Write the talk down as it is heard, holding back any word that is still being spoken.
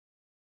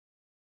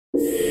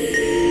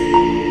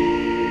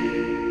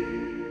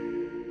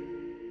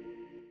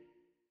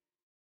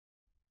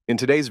In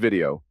today's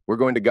video, we're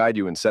going to guide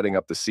you in setting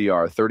up the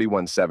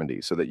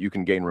CR3170 so that you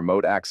can gain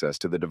remote access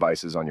to the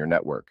devices on your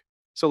network.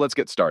 So let's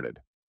get started.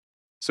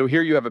 So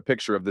here you have a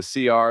picture of the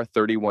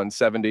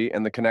CR3170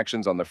 and the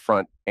connections on the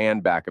front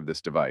and back of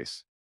this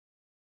device.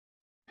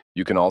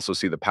 You can also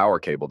see the power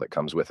cable that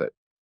comes with it.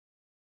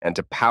 And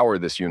to power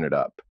this unit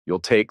up, you'll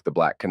take the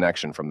black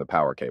connection from the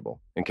power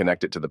cable and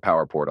connect it to the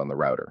power port on the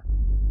router.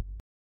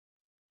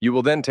 You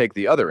will then take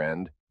the other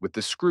end with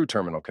the screw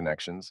terminal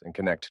connections and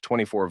connect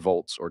 24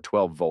 volts or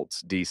 12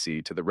 volts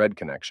DC to the red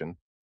connection,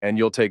 and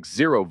you'll take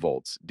 0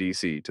 volts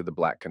DC to the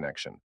black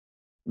connection.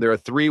 There are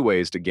 3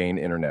 ways to gain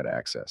internet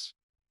access.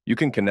 You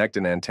can connect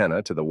an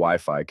antenna to the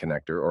Wi-Fi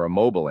connector or a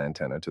mobile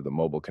antenna to the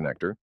mobile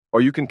connector, or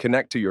you can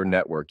connect to your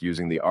network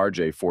using the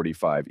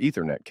RJ45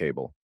 Ethernet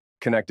cable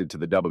connected to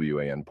the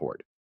WAN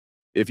port.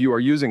 If you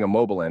are using a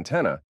mobile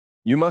antenna,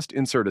 you must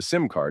insert a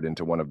SIM card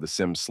into one of the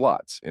SIM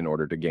slots in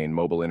order to gain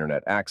mobile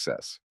internet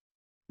access.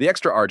 The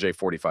extra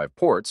RJ45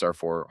 ports are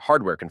for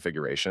hardware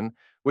configuration,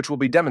 which will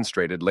be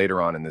demonstrated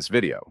later on in this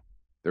video.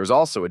 There's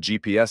also a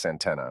GPS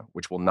antenna,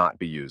 which will not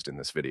be used in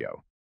this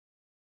video.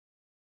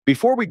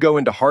 Before we go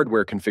into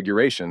hardware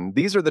configuration,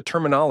 these are the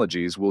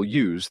terminologies we'll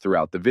use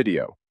throughout the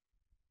video.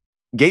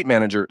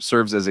 GateManager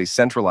serves as a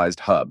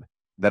centralized hub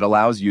that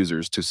allows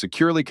users to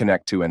securely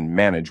connect to and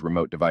manage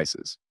remote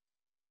devices.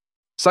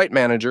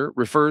 SiteManager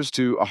refers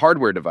to a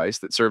hardware device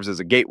that serves as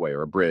a gateway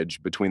or a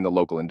bridge between the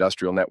local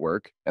industrial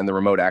network and the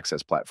remote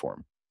access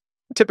platform,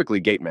 typically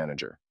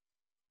GateManager.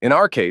 In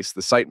our case,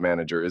 the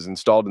SiteManager is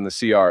installed in the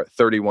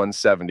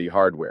CR3170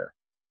 hardware.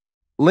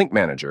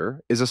 LinkManager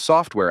is a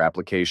software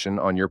application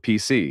on your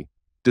PC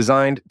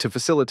designed to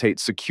facilitate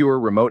secure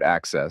remote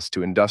access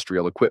to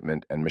industrial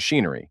equipment and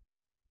machinery.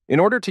 In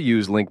order to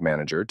use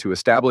LinkManager to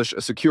establish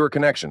a secure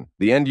connection,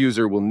 the end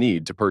user will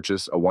need to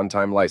purchase a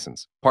one-time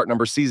license, part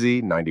number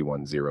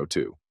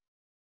CZ9102.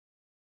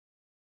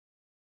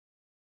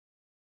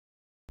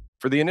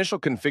 For the initial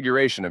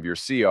configuration of your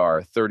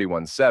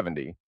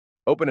CR3170,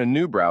 open a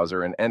new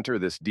browser and enter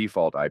this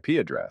default IP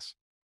address,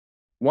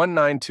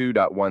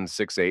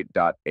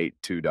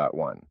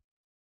 192.168.82.1.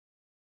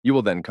 You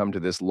will then come to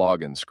this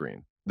login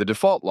screen. The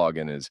default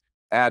login is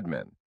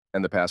admin,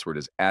 and the password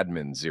is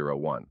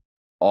admin01.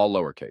 All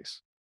lowercase.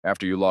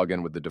 After you log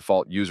in with the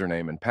default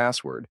username and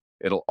password,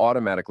 it'll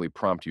automatically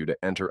prompt you to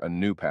enter a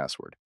new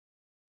password.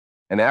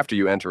 And after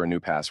you enter a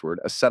new password,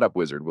 a setup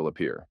wizard will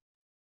appear.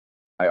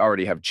 I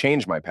already have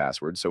changed my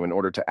password, so in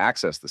order to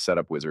access the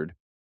setup wizard,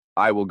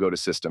 I will go to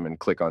System and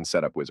click on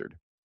Setup Wizard.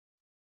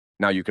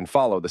 Now you can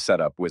follow the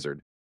setup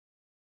wizard.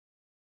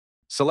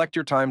 Select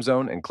your time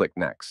zone and click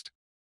Next.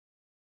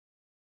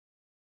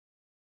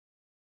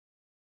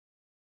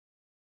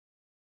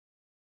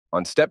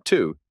 On step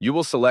 2, you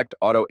will select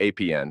Auto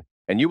APN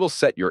and you will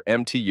set your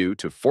MTU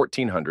to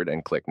 1400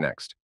 and click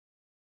Next.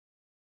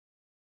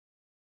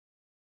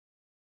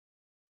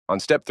 On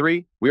step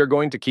 3, we are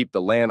going to keep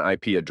the LAN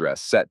IP address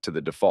set to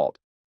the default,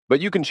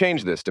 but you can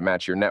change this to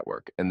match your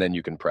network and then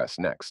you can press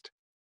Next.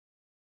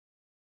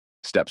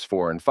 Steps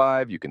 4 and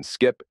 5, you can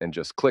skip and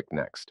just click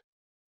Next.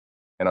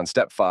 And on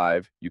step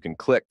 5, you can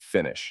click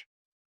Finish.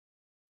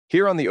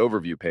 Here on the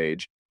overview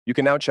page, you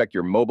can now check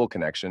your mobile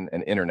connection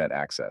and internet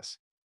access.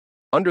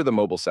 Under the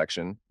mobile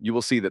section, you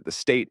will see that the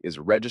state is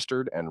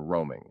registered and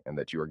roaming and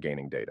that you are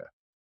gaining data.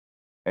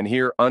 And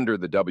here under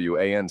the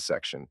WAN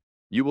section,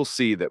 you will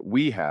see that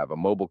we have a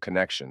mobile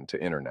connection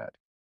to internet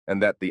and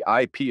that the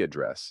IP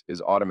address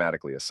is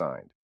automatically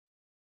assigned.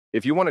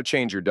 If you want to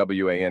change your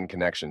WAN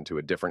connection to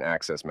a different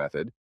access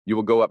method, you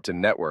will go up to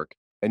Network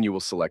and you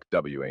will select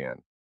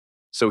WAN.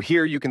 So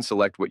here you can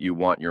select what you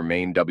want your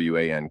main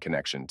WAN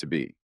connection to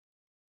be.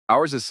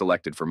 Ours is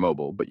selected for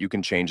mobile, but you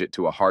can change it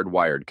to a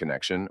hardwired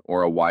connection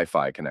or a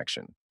Wi-Fi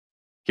connection.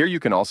 Here you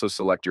can also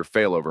select your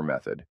failover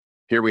method.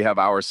 Here we have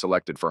ours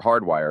selected for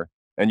hardwire,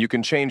 and you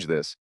can change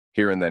this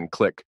here and then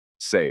click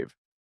Save.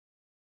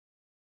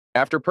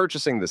 After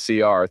purchasing the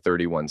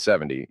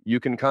CR3170, you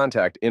can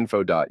contact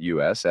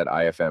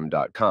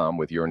info.us@ifm.com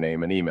with your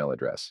name and email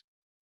address.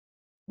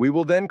 We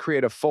will then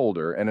create a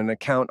folder and an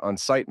account on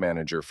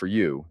SiteManager for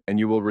you, and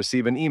you will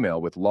receive an email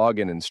with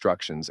login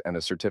instructions and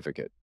a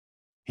certificate.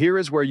 Here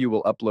is where you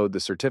will upload the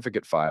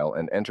certificate file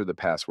and enter the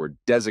password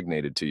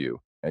designated to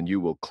you, and you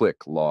will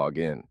click Log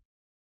In.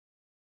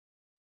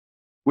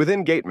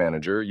 Within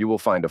GateManager, you will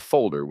find a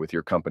folder with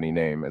your company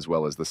name as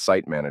well as the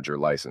SiteManager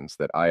license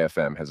that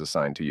IFM has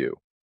assigned to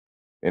you.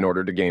 In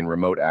order to gain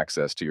remote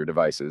access to your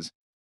devices,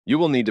 you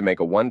will need to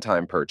make a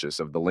one-time purchase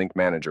of the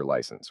LinkManager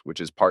license,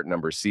 which is part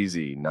number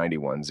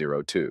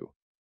CZ9102.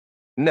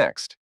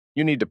 Next,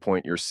 you need to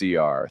point your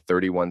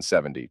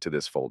CR3170 to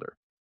this folder.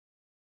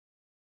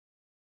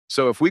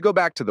 So if we go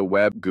back to the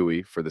web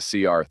GUI for the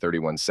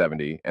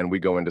CR3170 and we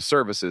go into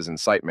Services in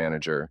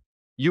SiteManager,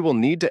 you will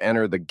need to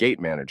enter the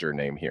GateManager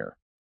name here.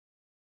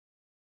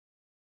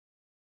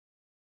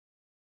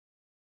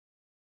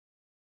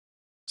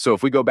 So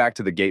if we go back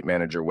to the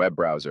GateManager web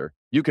browser,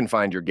 you can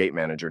find your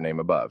GateManager name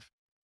above.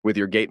 With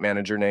your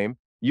GateManager name,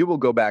 you will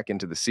go back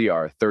into the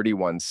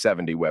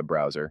CR3170 web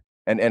browser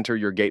and enter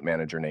your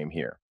GateManager name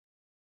here.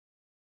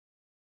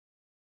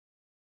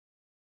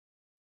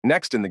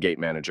 Next in the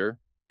GateManager,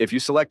 if you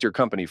select your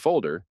company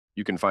folder,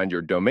 you can find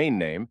your domain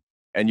name,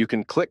 and you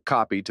can click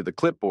copy to the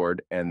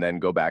clipboard and then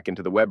go back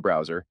into the web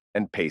browser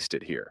and paste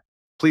it here.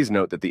 Please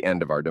note that the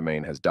end of our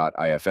domain has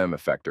 .ifm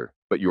effector,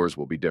 but yours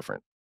will be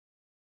different.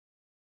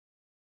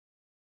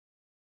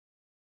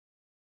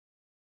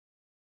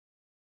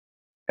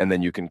 And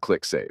then you can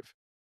click Save.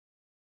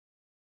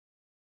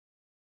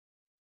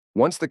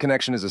 Once the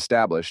connection is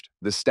established,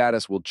 the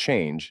status will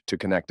change to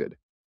connected.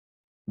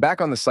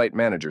 Back on the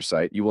SiteManager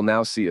site, you will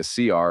now see a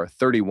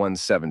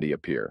CR3170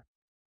 appear.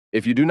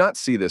 If you do not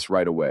see this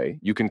right away,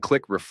 you can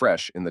click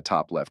Refresh in the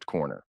top left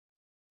corner.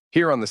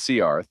 Here on the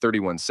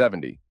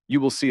CR3170, you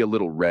will see a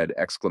little red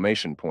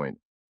exclamation point,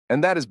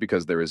 and that is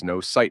because there is no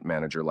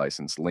SiteManager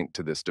license linked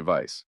to this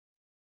device.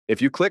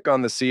 If you click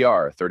on the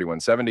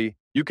CR3170,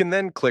 you can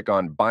then click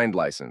on Bind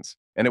License,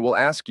 and it will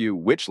ask you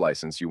which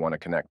license you want to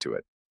connect to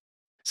it.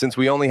 Since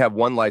we only have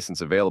one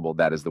license available,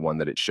 that is the one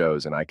that it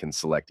shows, and I can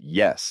select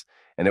Yes,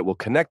 and it will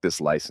connect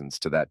this license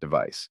to that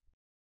device.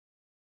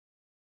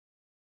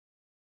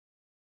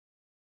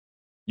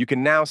 You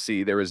can now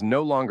see there is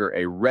no longer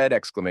a red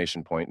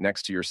exclamation point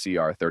next to your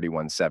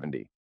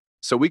CR3170.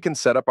 So we can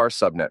set up our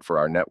subnet for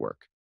our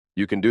network.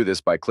 You can do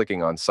this by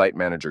clicking on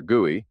SiteManager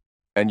GUI,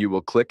 and you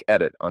will click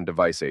Edit on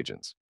Device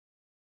Agents.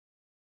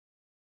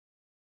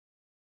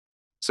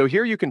 So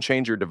here you can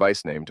change your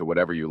device name to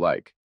whatever you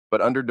like,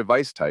 but under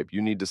device type,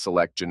 you need to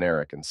select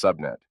Generic and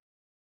Subnet.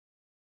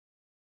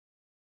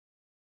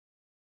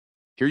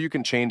 Here you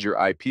can change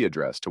your IP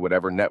address to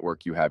whatever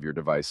network you have your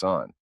device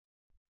on.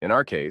 In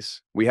our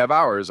case, we have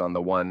ours on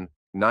the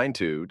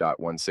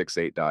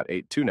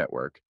 192.168.82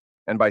 network,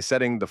 and by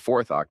setting the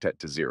fourth octet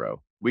to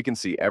 0, we can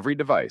see every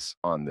device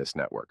on this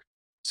network.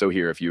 So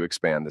here, if you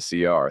expand the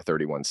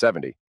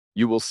CR3170,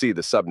 you will see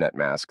the subnet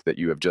mask that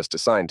you have just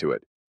assigned to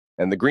it,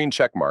 and the green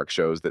check mark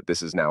shows that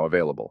this is now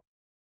available.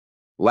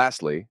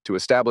 Lastly, to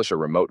establish a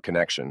remote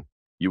connection,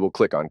 you will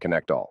click on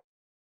Connect All.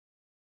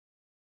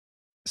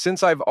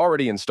 Since I've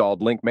already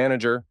installed Link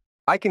Manager,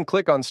 I can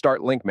click on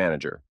Start Link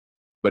Manager.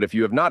 But if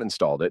you have not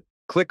installed it,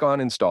 click on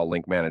Install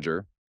Link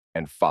Manager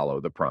and follow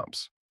the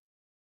prompts.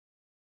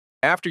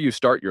 After you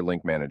start your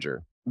Link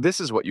Manager, this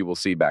is what you will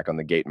see back on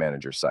the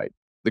GateManager site.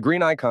 The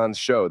green icons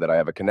show that I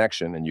have a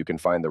connection, and you can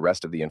find the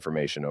rest of the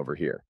information over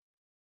here.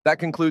 That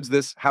concludes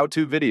this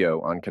how-to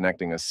video on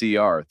connecting a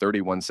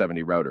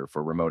CR3170 router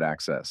for remote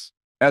access.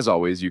 As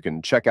always, you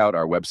can check out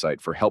our website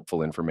for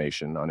helpful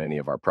information on any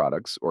of our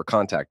products, or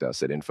contact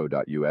us at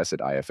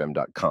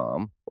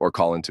info.us@ifm.com, or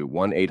call into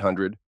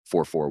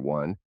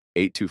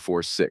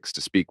 1-800-441-8246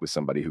 to speak with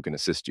somebody who can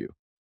assist you.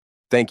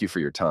 Thank you for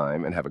your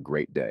time and have a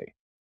great day.